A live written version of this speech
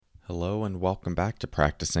Hello and welcome back to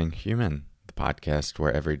Practicing Human, the podcast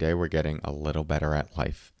where every day we're getting a little better at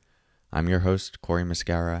life. I'm your host, Corey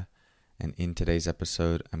Mascara, and in today's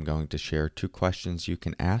episode, I'm going to share 2 questions you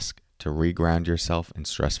can ask to reground yourself in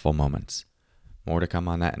stressful moments. More to come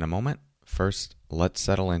on that in a moment. First, let's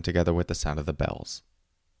settle in together with the sound of the bells.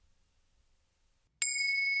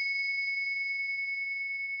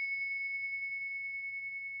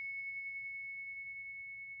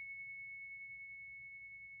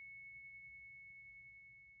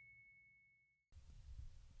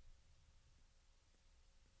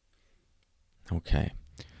 Okay,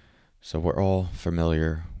 so we're all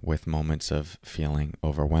familiar with moments of feeling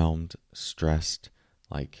overwhelmed, stressed,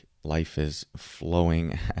 like life is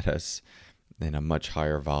flowing at us in a much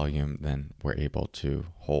higher volume than we're able to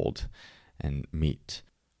hold and meet.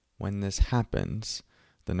 When this happens,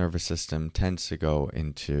 the nervous system tends to go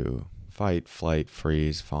into fight, flight,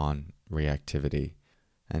 freeze, fawn, reactivity,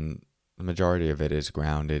 and the majority of it is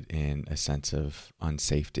grounded in a sense of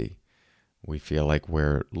unsafety. We feel like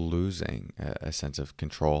we're losing a sense of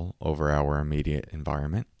control over our immediate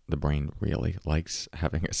environment. The brain really likes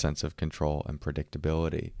having a sense of control and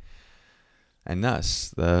predictability. And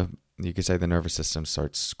thus, you could say the nervous system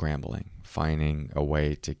starts scrambling, finding a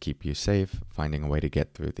way to keep you safe, finding a way to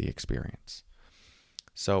get through the experience.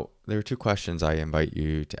 So there are 2 questions I invite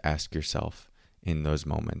you to ask yourself in those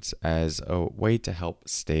moments as a way to help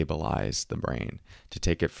stabilize the brain, to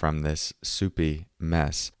take it from this soupy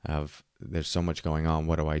mess of there's so much going on,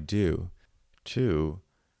 what do I do, to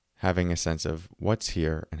having a sense of what's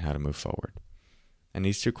here and how to move forward. And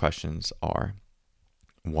these 2 questions are,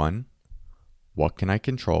 1, what can I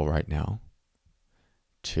control right now?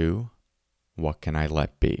 2, what can I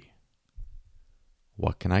let be?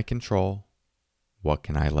 What can I control? What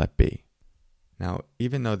can I let be? Now,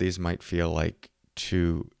 even though these might feel like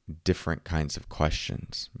 2 different kinds of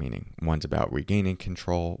questions, meaning one's about regaining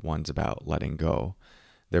control, one's about letting go,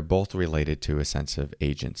 they're both related to a sense of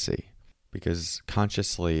agency, because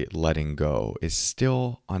consciously letting go is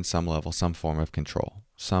still on some level some form of control,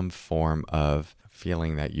 some form of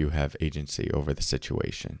feeling that you have agency over the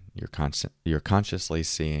situation. You're consciously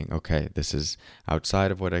seeing, okay, this is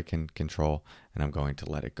outside of what I can control, and I'm going to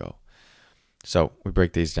let it go. So we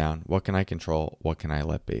break these down. What can I control? What can I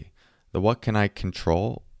let be? The what can I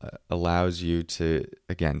control allows you to,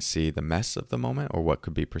 again, see the mess of the moment, or what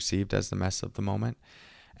could be perceived as the mess of the moment,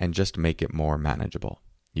 and just make it more manageable.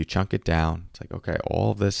 You chunk it down. It's like, okay, all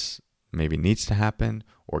of this maybe needs to happen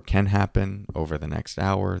or can happen over the next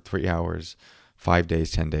hour, 3 hours, 5 days,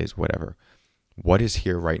 10 days, whatever. What is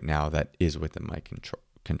here right now that is within my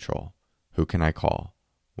control? Who can I call?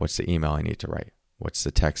 What's the email I need to write? What's the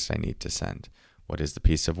text I need to send? What is the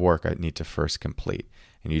piece of work I need to first complete?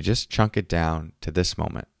 And you just chunk it down to this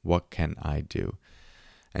moment. What can I do?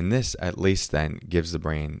 And this at least then gives the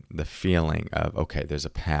brain the feeling of, okay, there's a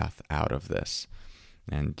path out of this.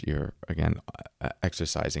 And you're, again,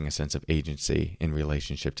 exercising a sense of agency in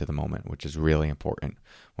relationship to the moment, which is really important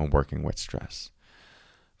when working with stress.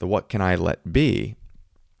 The what can I let be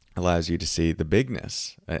allows you to see the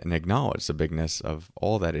bigness and acknowledge the bigness of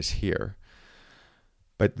all that is here,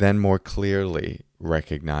 but then more clearly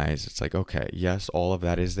recognize it's like, okay, yes, all of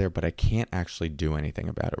that is there, but I can't actually do anything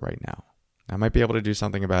about it right now. I might be able to do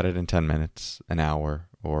something about it in 10 minutes, an hour,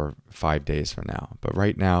 or 5 days from now. But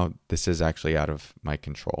right now, this is actually out of my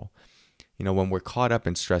control. You know, when we're caught up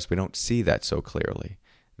in stress, we don't see that so clearly.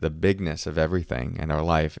 The bigness of everything in our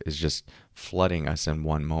life is just flooding us in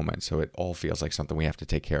one moment. So it all feels like something we have to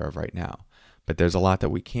take care of right now. But there's a lot that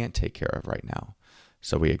we can't take care of right now.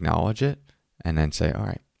 So we acknowledge it and then say, all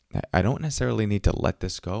right, I don't necessarily need to let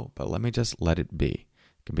this go, but let me just let it be.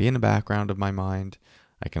 It can be in the background of my mind.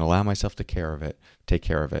 I can allow myself to take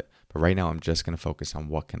care of it. But right now, I'm just going to focus on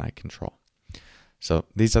what can I control. So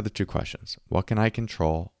these are the 2 questions. What can I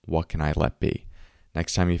control? What can I let be?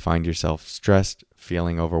 Next time you find yourself stressed,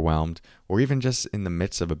 feeling overwhelmed, or even just in the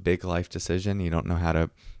midst of a big life decision, you don't know how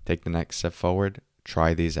to take the next step forward,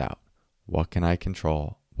 try these out. What can I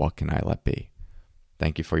control? What can I let be?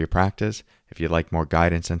 Thank you for your practice. If you'd like more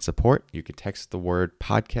guidance and support, you can text the word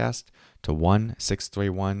podcast to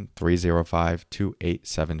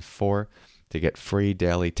 1-631-305-2874 to get free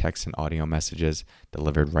daily text and audio messages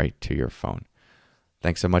delivered right to your phone.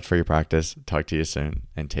 Thanks so much for your practice. Talk to you soon,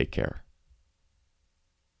 and take care.